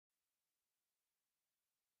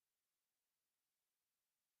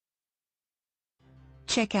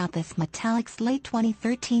Check out this metallic slate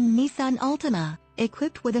 2013 Nissan Altima,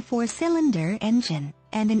 equipped with a 4-cylinder engine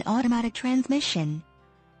and an automatic transmission.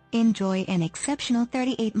 Enjoy an exceptional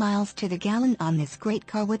 38 miles to the gallon on this great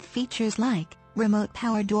car with features like remote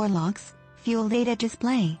power door locks, fuel data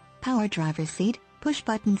display, power driver seat,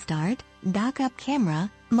 push-button start, backup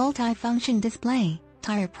camera, multi-function display,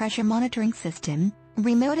 tire pressure monitoring system,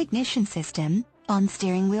 remote ignition system,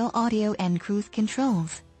 on-steering wheel audio and cruise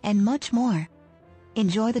controls, and much more.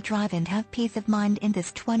 Enjoy the drive and have peace of mind in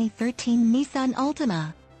this 2013 Nissan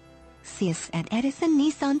Altima. See us at Edison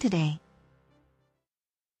Nissan today.